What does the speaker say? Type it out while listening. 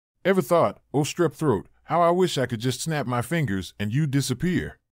Ever thought, oh strep throat, how I wish I could just snap my fingers and you'd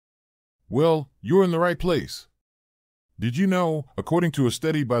disappear? Well, you're in the right place. Did you know, according to a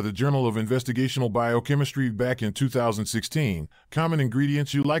study by the Journal of Investigational Biochemistry back in 2016, common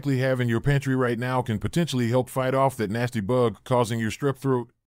ingredients you likely have in your pantry right now can potentially help fight off that nasty bug causing your strep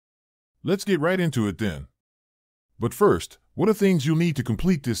throat? Let's get right into it then. But first, what are things you'll need to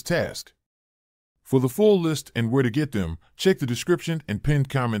complete this task? For the full list and where to get them, check the description and pinned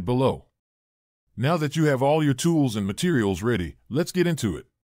comment below. Now that you have all your tools and materials ready, let's get into it.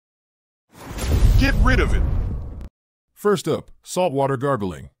 Get rid of it! First up, saltwater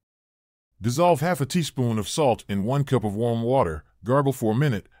gargling. Dissolve half a teaspoon of salt in 1 cup of warm water, gargle for a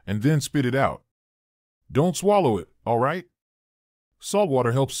minute, and then spit it out. Don't swallow it, alright?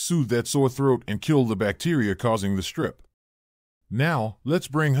 Saltwater helps soothe that sore throat and kill the bacteria causing the strep. Now, let's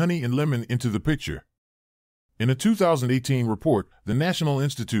bring honey and lemon into the picture. In a 2018 report, the National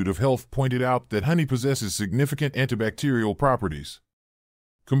Institute of Health pointed out that honey possesses significant antibacterial properties.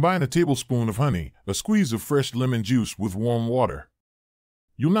 Combine a tablespoon of honey, a squeeze of fresh lemon juice with warm water.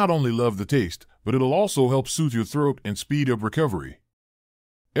 You'll not only love the taste, but it'll also help soothe your throat and speed up recovery.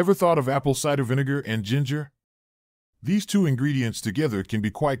 Ever thought of apple cider vinegar and ginger? These two ingredients together can be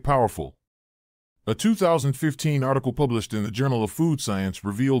quite powerful. A 2015 article published in the Journal of Food Science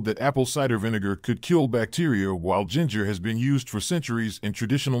revealed that apple cider vinegar could kill bacteria, while ginger has been used for centuries in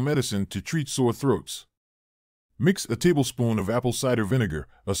traditional medicine to treat sore throats. Mix a tablespoon of apple cider vinegar,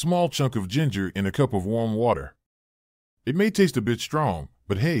 a small chunk of ginger in a cup of warm water. It may taste a bit strong,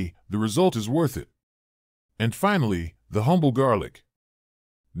 but hey, the result is worth it. And finally, the humble garlic.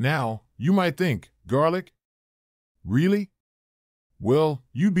 Now, you might think, garlic? Really? Well,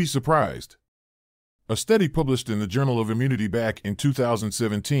 you'd be surprised. A study published in the Journal of Immunity back in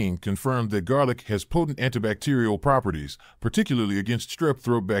 2017 confirmed that garlic has potent antibacterial properties, particularly against strep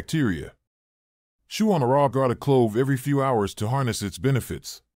throat bacteria. Chew on a raw garlic clove every few hours to harness its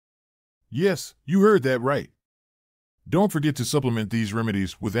benefits. Yes, you heard that right. Don't forget to supplement these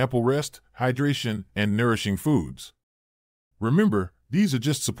remedies with ample rest, hydration, and nourishing foods. Remember, these are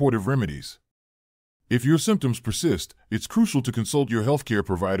just supportive remedies. If your symptoms persist, it's crucial to consult your healthcare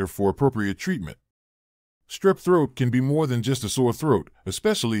provider for appropriate treatment. Strep throat can be more than just a sore throat,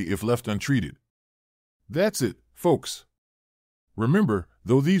 especially if left untreated. That's it, folks. Remember,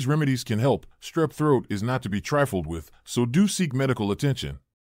 though these remedies can help, strep throat is not to be trifled with, so do seek medical attention.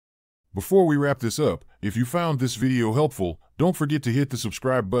 Before we wrap this up, if you found this video helpful, don't forget to hit the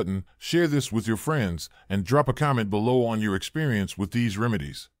subscribe button, share this with your friends, and drop a comment below on your experience with these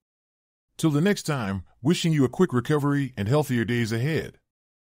remedies. Till the next time, wishing you a quick recovery and healthier days ahead.